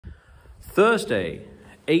Thursday,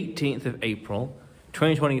 18th of April,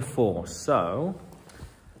 2024. So,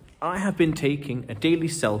 I have been taking a daily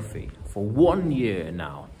selfie for 1 year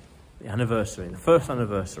now. The anniversary, the first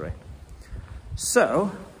anniversary.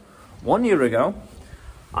 So, 1 year ago,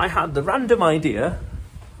 I had the random idea,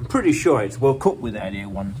 I'm pretty sure it's woke up with the idea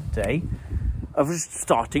one day, of just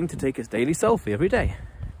starting to take a daily selfie every day.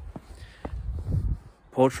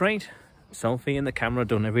 Portrait, selfie in the camera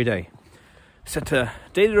done every day. Set a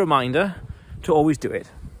daily reminder to always do it.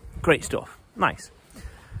 Great stuff, nice.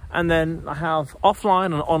 And then I have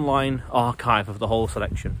offline and online archive of the whole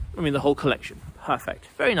selection. I mean the whole collection. Perfect,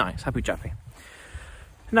 very nice, happy chappy.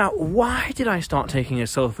 Now, why did I start taking a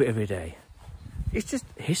selfie every day? It's just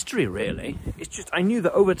history, really. It's just, I knew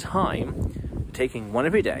that over time, taking one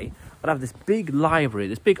every day, I'd have this big library,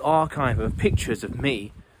 this big archive of pictures of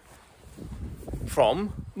me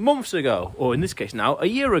from months ago, or in this case now, a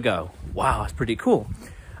year ago. Wow, that's pretty cool.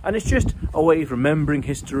 And it's just a way of remembering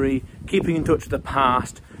history, keeping in touch with the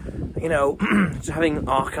past, you know, just having an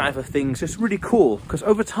archive of things. Just really cool, because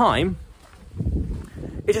over time,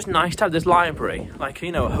 it's just nice to have this library, like,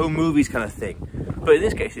 you know, home movies kind of thing. But in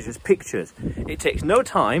this case, it's just pictures. It takes no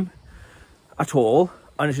time at all,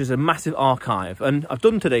 and it's just a massive archive. And I've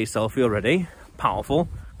done today's selfie already, powerful,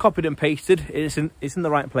 copied and pasted, it's in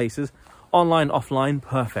the right places, online, offline,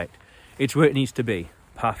 perfect. It's where it needs to be,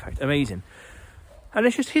 perfect, amazing. And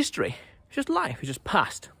it's just history, it's just life, it's just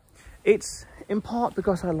past. It's in part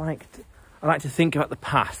because I like to think about the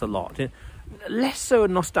past a lot, less so a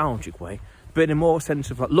nostalgic way, but in a more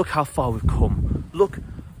sense of like, look how far we've come, look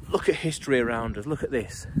at history around us, look at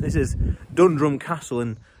this. This is Dundrum Castle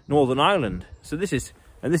in Northern Ireland. So this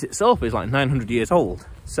itself is like 900 years old.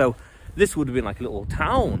 So this would have been like a little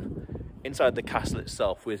town inside the castle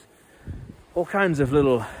itself with all kinds of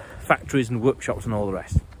little factories and workshops and all the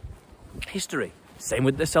rest. History. Same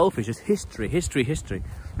with the selfies, just history, history, history.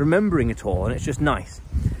 Remembering it all, and it's just nice.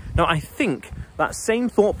 Now, I think that same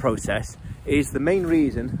thought process is the main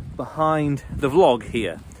reason behind the vlog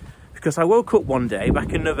here. Because I woke up one day,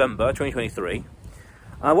 back in November 2023, and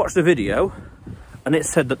I watched a video, and it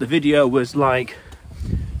said that the video was like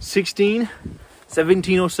 16,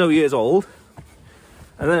 17 or so years old.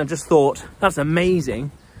 And then I just thought, that's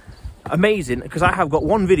amazing. Amazing, because I have got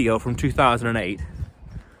one video from 2008.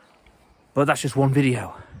 But that's just one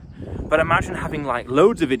video. But imagine having like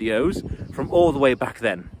loads of videos from all the way back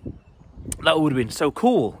then. That would have been so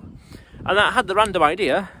cool. And I had the random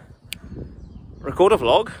idea, record a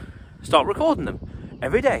vlog, start recording them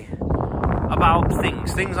every day. About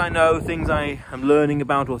things I know, things I am learning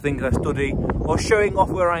about, or things I study, or showing off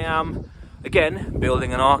where I am. Again,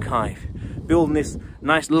 building an archive, building this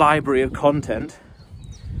nice library of content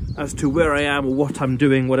as to where I am or what I'm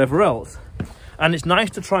doing, whatever else. And it's nice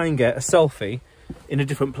to try and get a selfie in a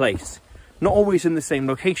different place, not always in the same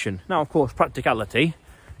location. Now, of course, practicality,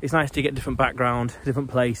 it's nice to get different background, different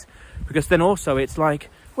place, because then also it's like,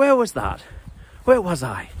 where was that? Where was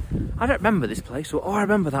I? I don't remember this place, or oh, I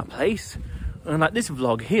remember that place. And like this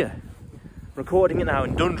vlog here, recording it now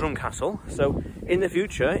in Dundrum Castle. So in the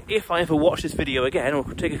future, if I ever watch this video again or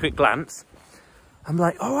take a quick glance, I'm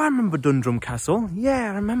like, oh, I remember Dundrum Castle.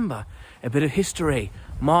 Yeah, I remember. A bit of history,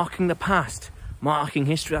 marking the past. Marking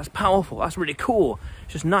history, that's powerful, that's really cool,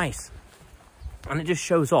 it's just nice. And it just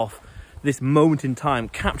shows off this moment in time,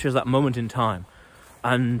 captures that moment in time.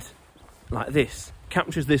 And like this,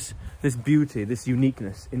 captures this beauty, this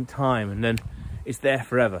uniqueness in time, and then it's there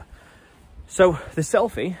forever. So the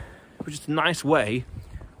selfie was just a nice way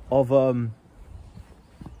of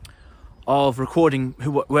recording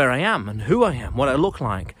where I am and who I am, what I look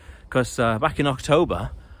like. Because back in October,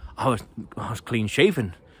 I was clean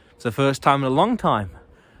shaven. It's the first time in a long time.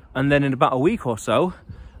 And then in about a week or so,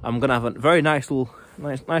 I'm gonna have a very nice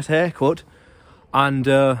haircut, and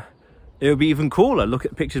it'll be even cooler. Look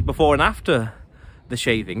at pictures before and after the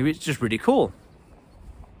shaving. It's just really cool,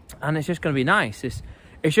 and it's just gonna be nice. It's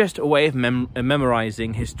just a way of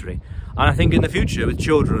memorizing history. And I think in the future with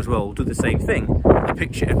children as well, we'll do the same thing. A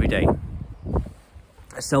picture every day,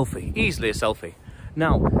 a selfie, easily a selfie.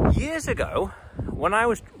 Now, years ago, when I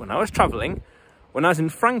was traveling. When I was in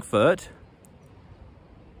Frankfurt,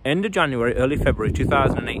 end of January, early February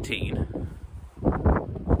 2018,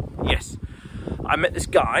 yes, I met this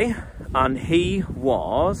guy, and he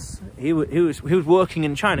was working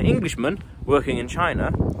in China, Englishman working in China,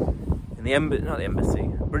 in the not the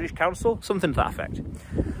embassy, British Council, something to that effect.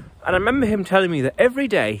 And I remember him telling me that every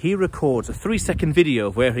day he records a 3-second video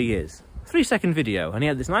of where he is, 3-second video, and he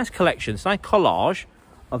had this nice collection, this nice collage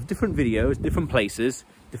of different videos, different places,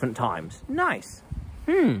 different times. Nice.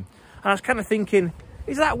 And I was kind of thinking,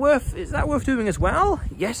 Is that worth doing as well?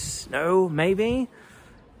 Yes, no, maybe.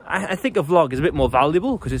 I think a vlog is a bit more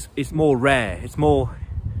valuable because it's more rare. It's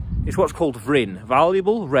what's called VRIN,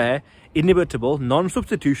 valuable, rare, inimitable,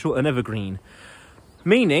 non-substitutional, and evergreen.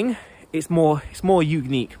 Meaning it's more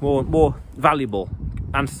unique, more valuable,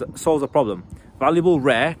 and solves a problem. Valuable,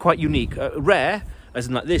 rare, quite unique. Rare, as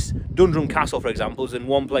in like this Dundrum Castle, for example, is in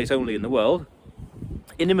one place only in the world.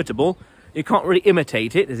 Inimitable, you can't really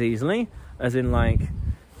imitate it as easily, as in like,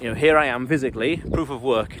 you know, here I am physically, proof of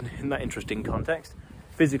work in that interesting context.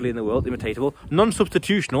 Physically in the world, imitatable.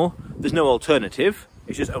 Non-substitutional, there's no alternative,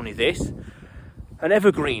 it's just only this. And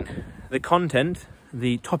evergreen, the content,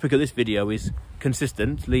 the topic of this video is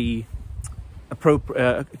consistently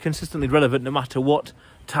relevant no matter what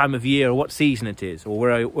time of year or what season it is, or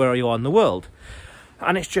where you are in the world.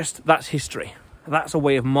 And it's just, that's history. That's a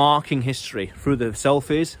way of marking history through the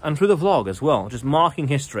selfies and through the vlog as well, just marking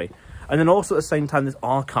history. And then also at the same time, this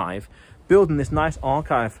archive, building this nice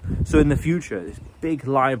archive, so in the future, this big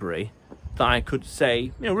library that I could say,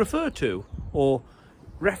 you know, refer to or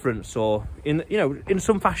reference, or in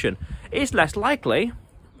some fashion. It's less likely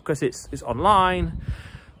because it's online,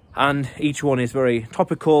 and each one is very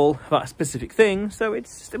topical about a specific thing. So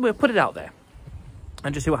we'll put it out there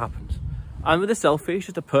and just see what happens. And with the selfie, it's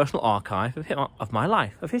just a personal archive of my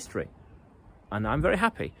life, of history, and I'm very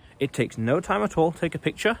happy. It takes no time at all. Take a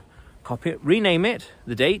picture, copy it, rename it,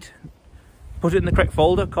 the date. Put it in the correct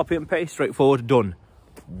folder, copy and paste, straightforward, done.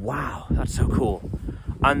 Wow, that's so cool.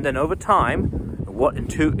 And then over time,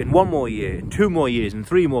 in 1 more year, in 2 more years, in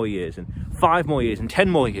 3 more years, in 5 more years, in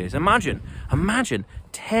 10 more years. Imagine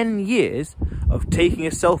 10 years of taking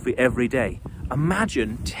a selfie every day.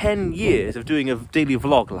 Imagine 10 years of doing a daily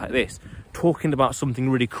vlog like this, talking about something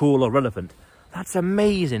really cool or relevant. That's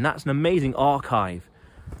amazing. That's an amazing archive.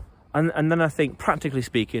 And then I think, practically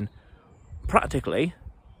speaking,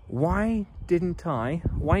 why didn't I,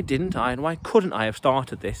 and why couldn't I have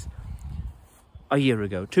started this a year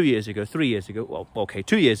ago, 2 years ago, 3 years ago? Well, okay,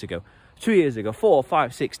 2 years ago, 4,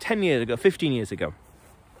 5, 6, 10 years ago, 15 years ago.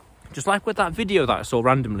 Just like with that video that I saw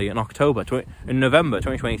randomly in November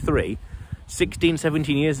 2023, 16,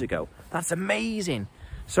 17 years ago. That's amazing.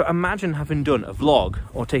 So imagine having done a vlog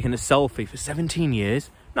or taken a selfie for 17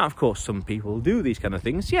 years. Now, of course, some people do these kind of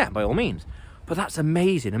things. Yeah, by all means. But that's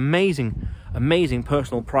amazing, amazing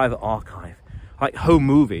personal private archive. Like home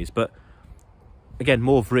movies, but again,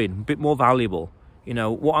 more VRIN, a bit more valuable. You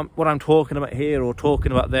know, what I'm talking about here or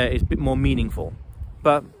talking about there is a bit more meaningful.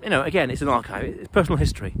 But, you know, again, it's an archive, it's personal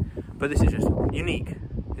history. But this is just unique.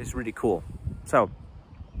 It's really cool. So,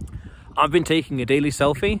 I've been taking a daily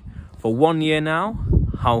selfie for 1 year now.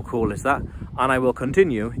 How cool is that? And I will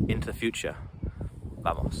continue into the future.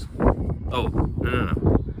 Vamos. Oh, no.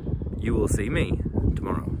 You will see me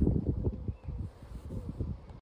tomorrow.